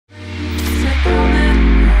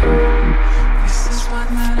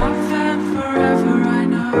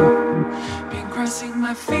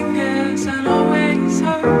my fingers and always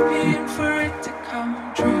hoping for it to come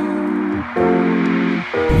true.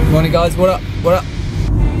 Morning guys, what up? What up?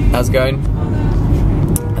 How's it going?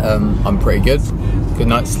 I'm pretty good. Good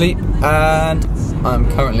night's sleep, and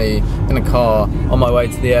I'm currently in a car on my way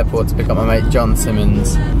to the airport to pick up my mate Jon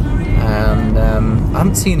Simmonds. And I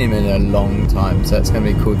haven't seen him in a long time, so it's going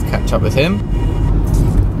to be cool to catch up with him.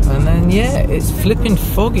 And then yeah, it's flipping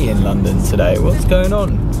foggy in London today. What's going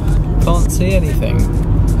on? Can't see anything.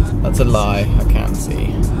 That's a lie, I can see.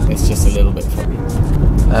 It's just a little bit foggy.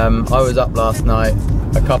 I was up last night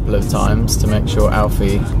a couple of times to make sure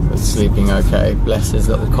Alfie was sleeping okay. Bless his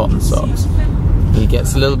little cotton socks. He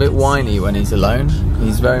gets a little bit whiny when he's alone.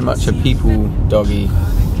 He's very much a people doggy.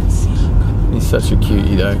 He's such a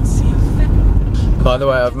cutie though. By the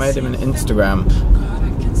way, I've made him an Instagram.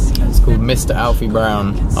 It's called Mr. Alfie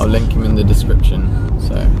Brown. I'll link him in the description.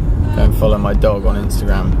 So go and follow my dog on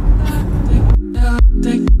Instagram.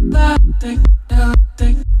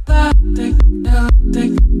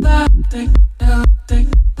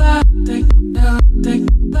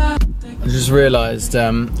 I just realised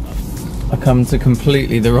I come to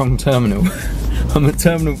completely the wrong terminal. I'm at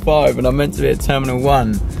Terminal 5 and I'm meant to be at Terminal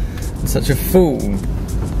 1. I'm such a fool.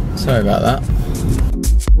 Sorry about that.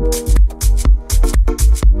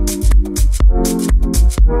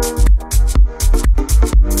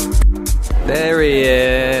 There he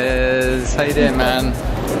is. How you doing, man?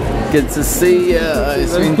 Good to see you.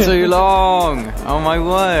 It's been too long. Oh my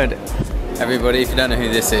word. Everybody, if you don't know who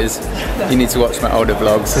this is, you need to watch my older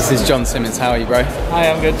vlogs. This is Jon Simmonds. How are you, bro? Hi,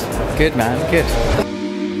 I'm good. Good, man. Good.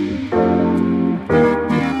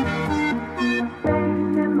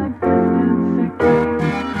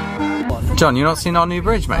 John, you not seen our new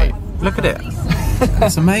bridge, mate? Look at it.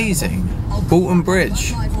 It's amazing. Bolton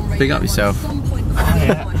Bridge. Big up yourself.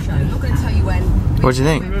 Yeah. What do you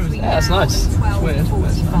think? Yeah, it's nice. It's weird.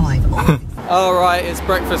 Alright, it's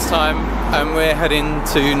breakfast time and we're heading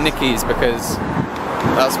to Nicky's because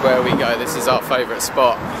that's where we go. This is our favourite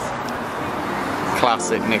spot.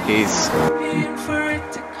 Classic Nicky's. Hoping for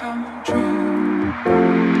it to come true.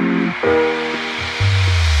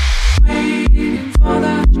 Waiting for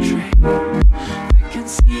that train. I can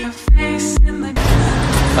see your face in the...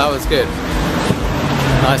 That was good.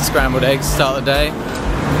 Nice scrambled eggs to start the day.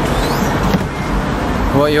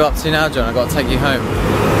 What are you up to now, John? I've got to take you home.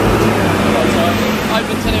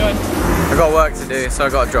 Anyway. I've got work to do, so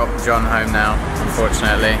I've got to drop John home now,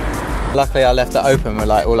 unfortunately. Luckily I left it open with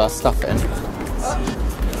like all our stuff in.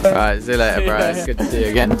 Right, see you later, bro. It's good to see you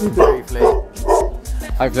again. Briefly.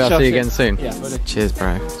 Hopefully I'll see you again soon. Yeah, buddy. Cheers,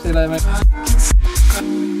 bro. See you later, mate.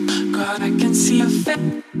 God, I can see your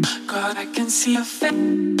face. God, I can see your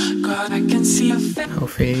face. God, I can see your face.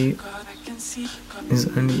 Alfie is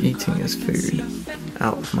only eating his food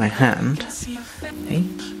out of my hand. Hey?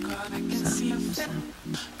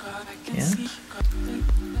 Yeah?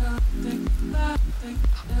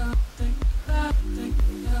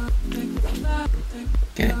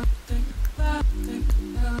 Okay.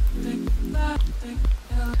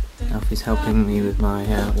 Alfie's helping me with my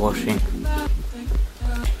washing.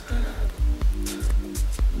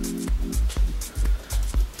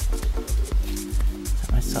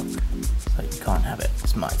 My sock. So you can't have it.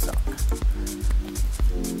 It's my sock.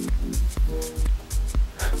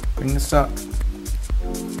 Bring the sock.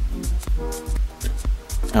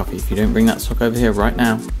 Alfie, if you don't bring that sock over here right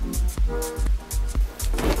now.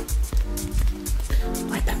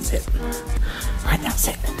 Right, that's it. Right, that's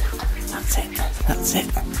it. That's it. That's it.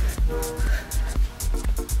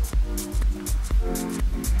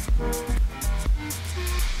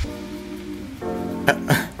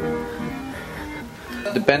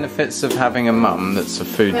 The benefits of having a mum that's a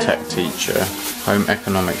food tech teacher, home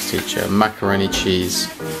economics teacher, macaroni cheese,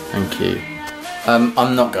 thank you.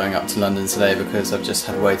 I'm not going up to London today because I've just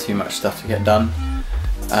had way too much stuff to get done,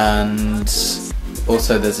 and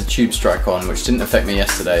also there's a tube strike on which didn't affect me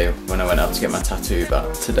yesterday when I went out to get my tattoo,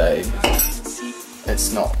 but today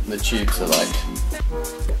it's not. The tubes are like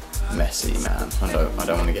messy, man. I don't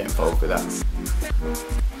want to get involved with that.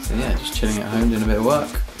 So yeah, just chilling at home doing a bit of work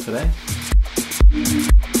today.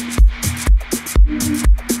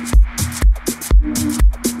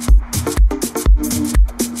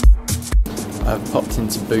 I've popped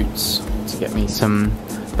into Boots to get me some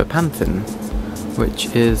Bepanthen, which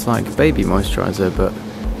is like baby moisturiser, but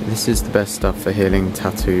this is the best stuff for healing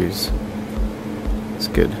tattoos. It's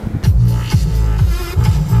good.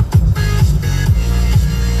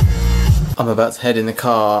 I'm about to head in the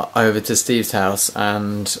car over to Steve's house,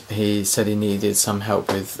 and he said he needed some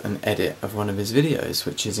help with an edit of one of his videos,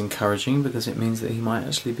 which is encouraging because it means that he might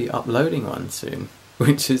actually be uploading one soon,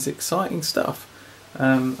 which is exciting stuff.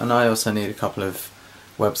 And I also need a couple of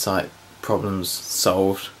website problems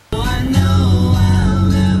solved. I know I'll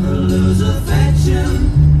never lose affection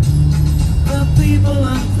for people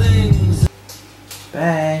and things.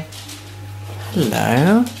 Hey.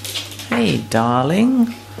 Hello. Hey,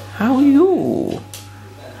 darling. How are you?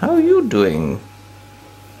 How are you doing?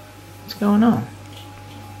 What's going on?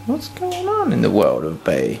 What's going on in the world of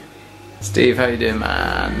Bay? Steve, how you doing,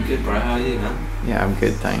 man? Good, bro. How are you, man? Yeah, I'm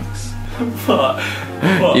good, thanks. What?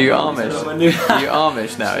 You Amish? You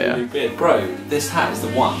Amish now, yeah? Beard. Bro, this hat is the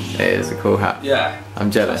one. It is a cool hat. Yeah.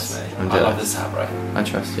 I'm jealous. Trust me. I'm I jealous. love this hat, bro. I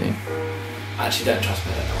trust you. Actually, don't trust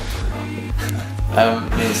me. I don't know what I'm talking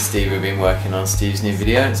about. Me and Steve have been working on Steve's new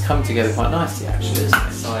video. It's come together quite nicely, actually, isn't it?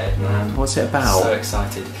 Excited, man. What's it about? So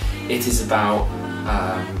excited. It is about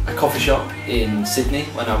a coffee shop in Sydney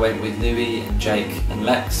when I went with Louis and Jake and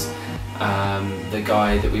Lex. The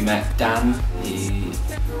guy that we met, Dan, he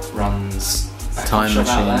runs a Time coffee shop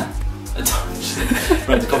machine. out there. A time machine.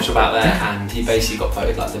 Runs a coffee shop out there, and he basically got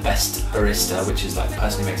voted like the best barista, which is like the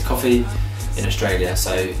person who makes coffee in Australia.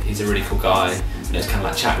 So he's a really cool guy, and it was kind of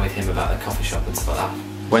like chatting with him about the coffee shop and stuff like that.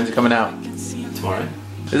 When's it coming out? Tomorrow.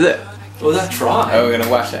 Is it? Well, that's right. Oh, we're going to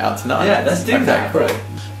wash it out tonight? Yeah, let's do that, bro.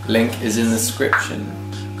 Link is in the description.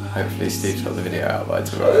 Hopefully Steve's got the video out by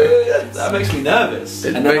tomorrow. That makes me nervous.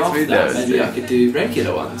 It and then makes after me that, nervous, maybe too. I could do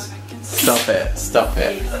regular ones. Stop it, stop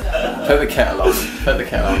it. Put the kettle on, put the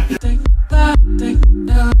kettle on.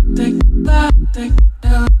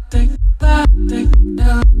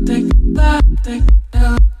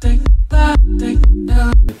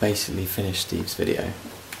 We basically finished Steve's video.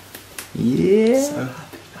 Yeah. So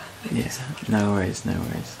happy, man. Yeah, no worries, no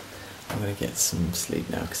worries. I'm gonna get some sleep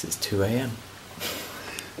now because it's 2 AM.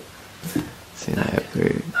 See you later,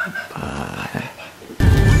 boo. Bye.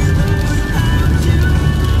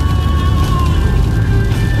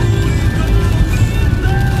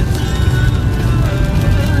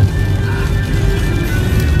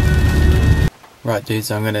 Right, dudes,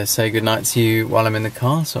 I'm going to say goodnight to you while I'm in the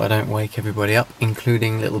car so I don't wake everybody up,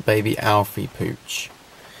 including little baby Alfie Pooch.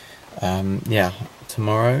 Yeah,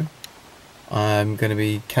 tomorrow I'm going to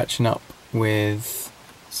be catching up with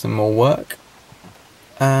some more work.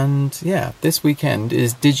 And yeah, this weekend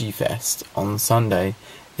is DIGIFEST on Sunday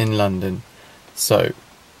in London. So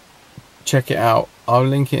check it out. I'll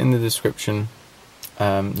link it in the description.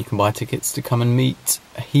 You can buy tickets to come and meet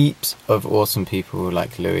heaps of awesome people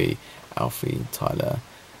like Louis, Alfie, Tyler,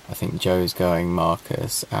 I think Joe's going,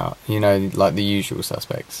 Marcus, out, you know, like the usual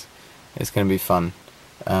suspects. It's going to be fun,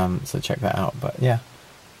 so check that out. But yeah,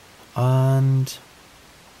 and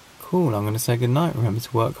cool, I'm going to say goodnight. Remember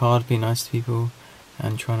to work hard, be nice to people,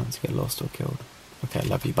 and try not to get lost or killed. Okay,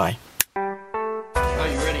 love you, bye. Are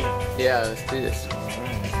you ready? Yeah, let's do this.